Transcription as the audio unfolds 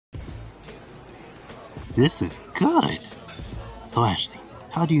This is good. So Ashley,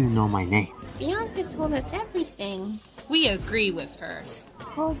 how do you know my name? Bianca told us everything. We agree with her.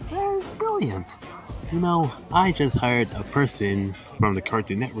 Well, that is brilliant. You know, I just hired a person from the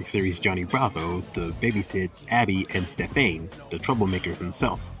Cartoon Network series Johnny Bravo to babysit Abby and Stephane, the troublemaker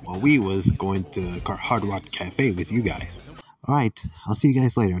himself, while we was going to Hard Rock Cafe with you guys. Alright, I'll see you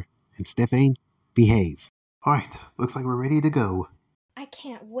guys later. And Stephane, behave. Alright, looks like we're ready to go. I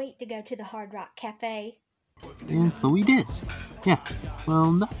can't wait to go to the Hard Rock Cafe. And so we did. Yeah,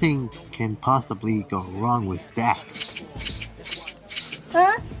 well, nothing can possibly go wrong with that.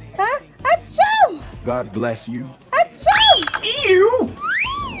 Huh? Achoo! God bless you. Achoo! Ew!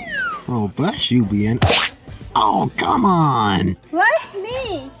 Oh, bless you, Bien. Oh, come on! Bless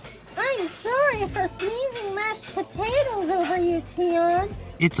me! I'm sorry for sneezing mashed potatoes over you, Tion.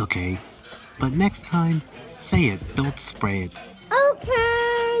 It's okay. But next time, say it, don't spray it.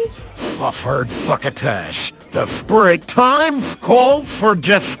 Okay. Suffered succotash. Desperate times call for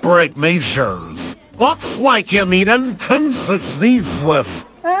desperate measures. Looks like you need intensive these with.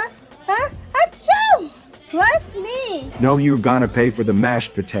 Achoo! Bless me! No, you're gonna pay for the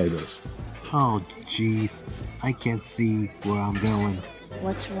mashed potatoes. Oh, jeez. I can't see where I'm going.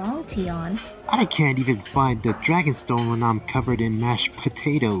 What's wrong, Tion? I can't even find the Dragonstone when I'm covered in mashed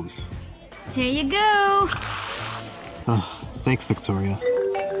potatoes. Here you go! Thanks, Victoria.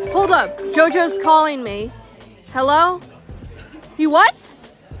 Hold up, JoJo's calling me. Hello? He what?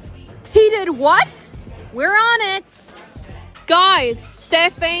 He did what? We're on it! Guys,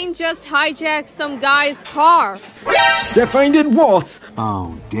 Stephane just hijacked some guy's car. Stephane did what?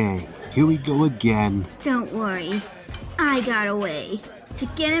 Oh, dang. Here we go again. Don't worry, I got a way to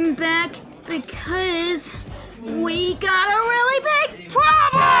get him back because we got a really big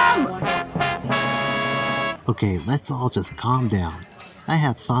problem! Okay, let's all just calm down. I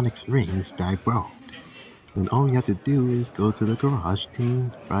have Sonic's rings that I borrowed. And all you have to do is go to the garage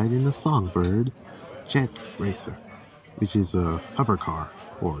and ride in the Songbird Jet Racer, which is a hover car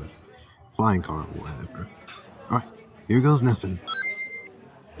or flying car or whatever. Alright, here goes nothing.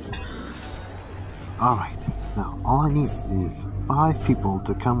 Alright, now all I need is 5 people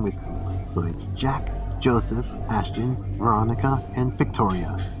to come with me. So it's Jack, Joseph, Ashton, Veronica, and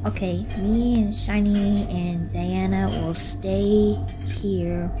Victoria. Okay, me and Shiny and Diana will stay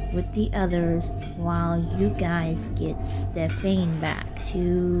here with the others while you guys get Stephane back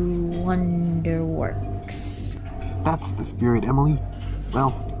to Wonderworks. That's the spirit, Emily.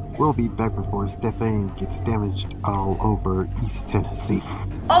 Well, we'll be back before Stephane gets damaged all over East Tennessee.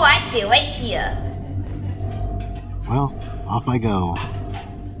 Oh, I see. Wait here. Well, off I go.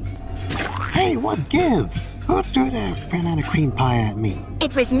 Hey, what gives? Who threw that banana cream pie at me?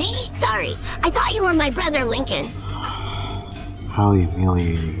 It was me? Sorry. I thought you were my brother Lincoln. How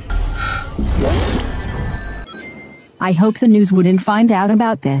humiliating. I hope the news wouldn't find out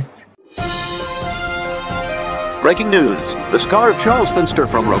about this. Breaking news. The scar of Charles Finster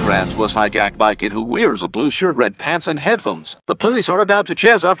from Rugrats was hijacked by a kid who wears a blue shirt, red pants, and headphones. The police are about to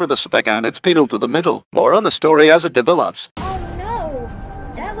chase after the speck and it's penal to the middle. More on the story as it develops. Oh no!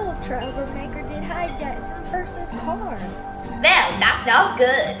 That little troublemaker did hijack some person's car. Well, that's not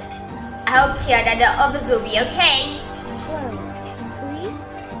good. I hope Tion and the others will be okay. Hello,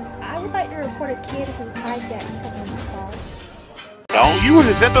 police? I would like to report a kid who hijacked someone's car. All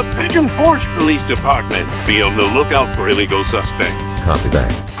units at the Pigeon Forge Police Department. Be on the lookout for illegal suspect. Copy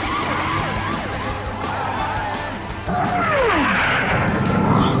that. I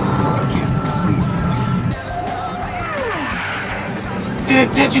can't believe this.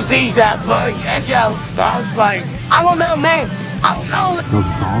 Did you see that bug, Joe? I was like, I don't know, man. I don't know. No,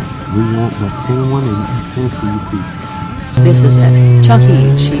 Salt, we won't let anyone in East Tennessee see This this. is it. Chuck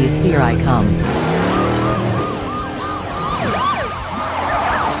E. Cheese, here I come.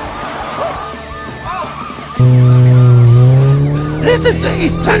 This is the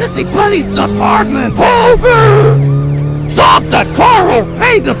East Tennessee Police Department! Over! Stop the car or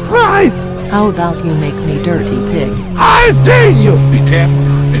pay the price! How about you make me dirty pig? I dare you! Be careful,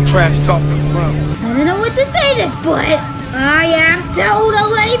 the trash talk is wrong. I don't know what to say to this, but I am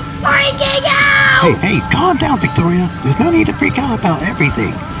totally freaking out! Hey, calm down, Victoria. There's no need to freak out about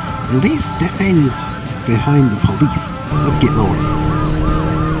everything. At least Stephane is behind the police. Let's get lower.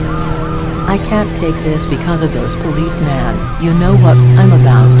 I can't take this because of those policemen. You know what? I'm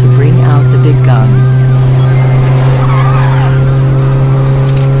about to bring out the big guns.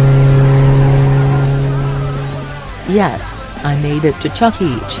 Yes, I made it to Chuck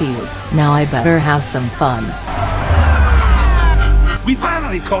E. Cheese. Now I better have some fun. We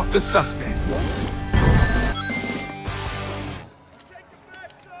finally caught the suspect.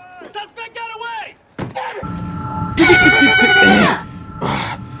 The suspect got away!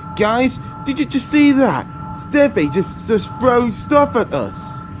 Guys, did you just see that? Steffi just throws stuff at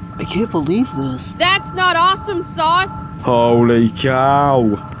us. I can't believe this. That's not awesome, Sauce. Holy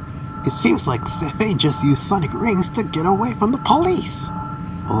cow. It seems like Stephane just used sonic rings to get away from the police.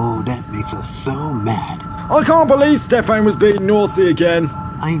 Oh, that makes us so mad. I can't believe Stephane was being naughty again.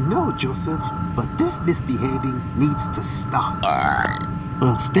 I know, Joseph, but this misbehaving needs to stop.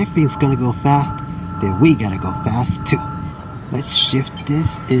 Well, if Stephane's gonna go fast, then we gotta go fast too. Let's shift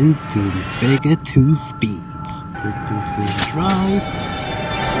this into Vega 2 speeds. Put this in drive.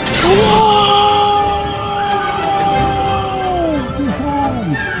 Whoa!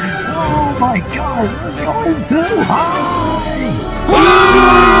 Oh my god, we're going too high!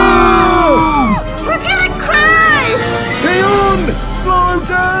 We're gonna crash! Tion! Slow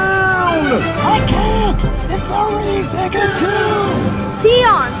down! I can't! It's already Vega 2!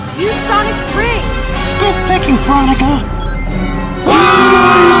 Tion, use Sonic's ring! Good thinking, Veronica!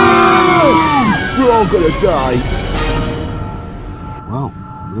 We're all gonna die. Well,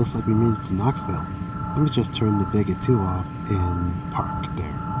 looks like we made it to Knoxville. Let me just turn the Vega 2 off and park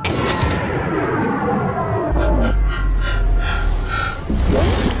there.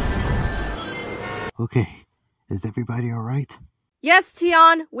 Okay, is everybody alright? Yes,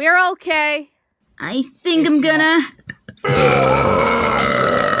 Tion, we're okay. I think I'm gonna...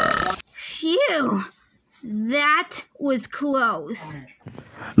 Phew. That was close.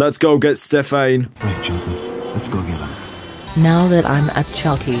 Let's go get Stephane. Right, Joseph. Let's go get him. Now that I'm at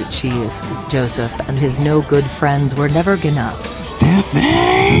Chuck E. Cheese, Joseph and his no-good friends were never gonna...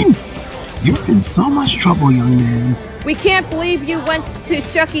 Stephane! You're in so much trouble, young man. We can't believe you went to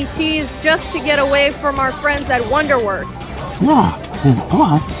Chuck E. Cheese just to get away from our friends at Wonderworks. Yeah, and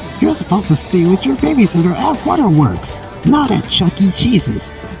plus, you're supposed to stay with your babysitter at Wonderworks, not at Chuck E. Cheese's.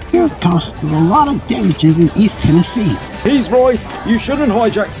 You caused a lot of damages in East Tennessee. He's right. You shouldn't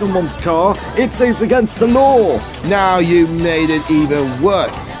hijack someone's car. It is against the law. Now you made it even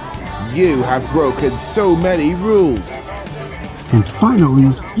worse. You have broken so many rules. And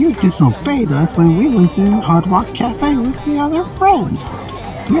finally, you disobeyed us when we was in Hard Rock Cafe with the other friends.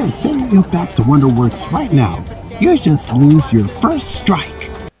 We're sending you back to Wonderworks right now. You just lose your first strike.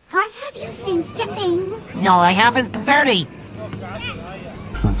 Have you seen Stephane? No, I haven't, Bertie.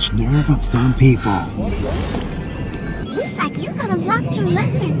 Such nerve of some people. Looks like you got a lot to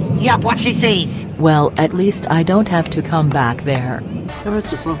learn. Yep, what she sees. Well, at least I don't have to come back there.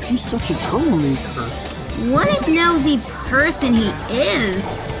 He's such a troublemaker. What a nosy person he is.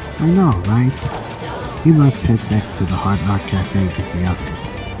 I know, right? We must head back to the Hard Rock Cafe with the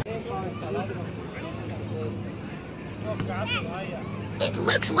others. It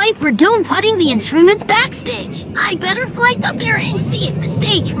looks like we're done putting the instruments backstage. I better fly up there and see if the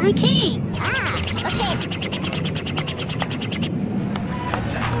stage crew came. Okay.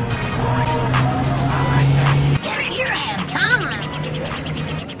 Here I am, Tom.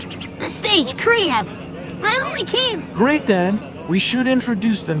 The stage crew. I only came. Great then. We should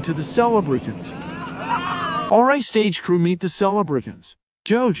introduce them to the Celebritunes. Alright, stage crew, meet the Celebritunes.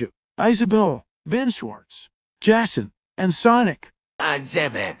 Jojo, Isabel, Ben Schwartz, Jason, and Sonic. I'm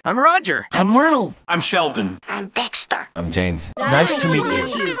Zebed. I'm Roger. I'm Myrtle. I'm Sheldon. I'm Dexter. I'm James. Nice to meet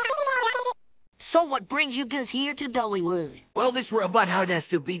you. So what brings you guys here to Dollywood? Well, this robot hired us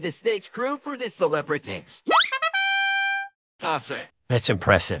to be the stage crew for the Celebritunes. Awesome. That's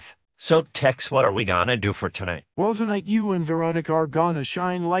impressive. So, Tex, what are we gonna do for tonight? Well, tonight you and Veronica are gonna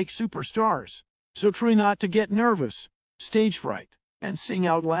shine like superstars. So try not to get nervous, stage fright, and sing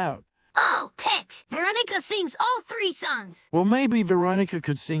out loud. Oh, Tex, Veronica sings all 3 songs. Well, maybe Veronica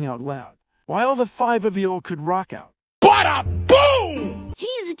could sing out loud, while the 5 of you could rock out. Bada boom!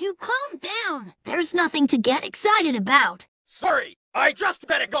 Jeez, you calm down. There's nothing to get excited about. Sorry, I just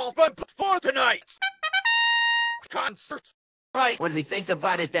had a golf before tonight's concert. Right, when we think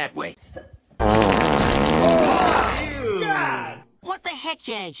about it that way. What the heck,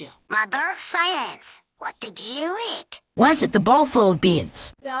 Jaja? Mother of Science, what did you eat? Was it the bowl full of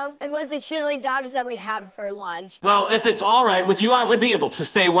beans? No, it was the chili dogs that we had for lunch. Well, if it's all right with you, I would be able to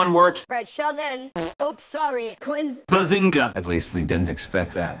say one word. Right, Sheldon. Oops, sorry. Quinn's. Bazinga. At least we didn't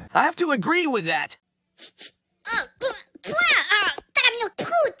expect that. I have to agree with that.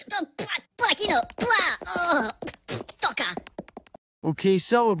 Okay,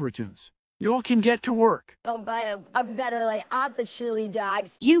 Celebritunes, you all can get to work. I'll buy a better like out the chili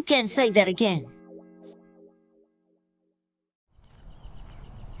dogs. You can say that again.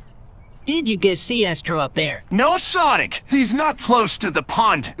 Did you guys see Astro up there? No, Sonic! He's not close to the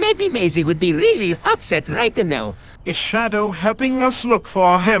pond. Maybe Maizy would be really upset right now. Is Shadow helping us look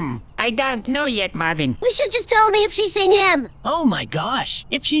for him? I don't know yet, Marvin. We should just tell me if she's seen him. Oh my gosh.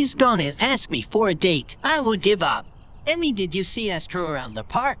 If she's gonna ask me for a date, I would give up. Emmy, did you see Astro around the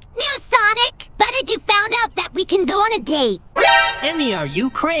park? No, Sonic. But I do found out that we can go on a date. Emmy, are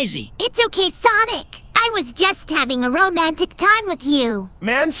you crazy? It's okay, Sonic. I was just having a romantic time with you.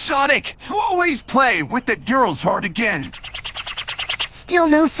 Man, Sonic, you always play with the girls hard again. Still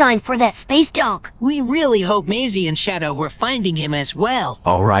no sign for that space dog. We really hope Maizy and Shadow were finding him as well.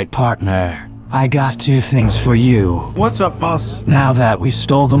 Alright, partner. I got 2 things for you. What's up, boss? Now that we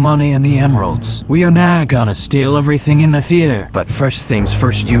stole the money and the emeralds, we are now gonna steal everything in the theater. But first things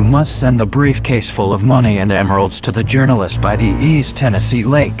first, you must send the briefcase full of money and emeralds to the journalist by the East Tennessee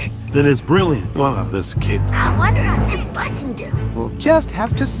Lake. That is brilliant. Love this kid. I wonder what this button do. We'll just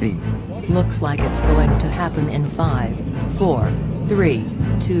have to see. Looks like it's going to happen in 5, 4, 3,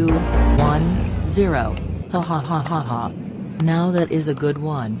 2, 1, 0. Ha ha ha ha ha. Now that is a good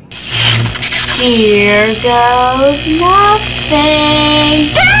one. Here goes nothing.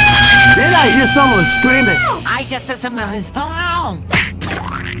 Then I hear someone screaming. I just said something on his phone.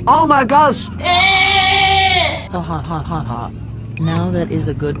 Oh my gosh! Ha ha ha ha ha. Now that is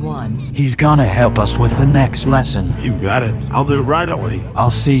a good one. He's gonna help us with the next lesson. You got it. I'll do it right away. I'll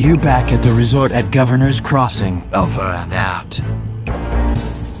see you back at the resort at Governor's Crossing. Over and out.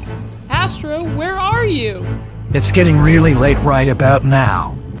 Astro, where are you? It's getting really late right about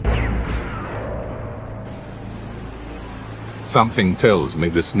now. Something tells me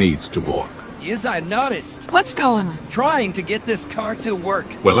this needs to work. Yes, I noticed. What's going on? Trying to get this car to work.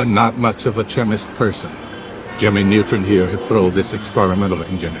 Well, I'm not much of a chemist person. Jimmy Neutron here had thrown this experimental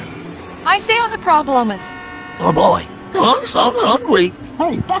engine in. I say what the problem is. Oh boy, I'm so hungry.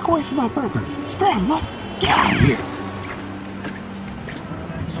 Hey, back away from my burger. Scram, look. Get out of here.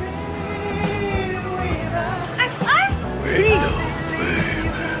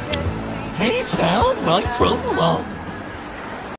 Hands down, my true love.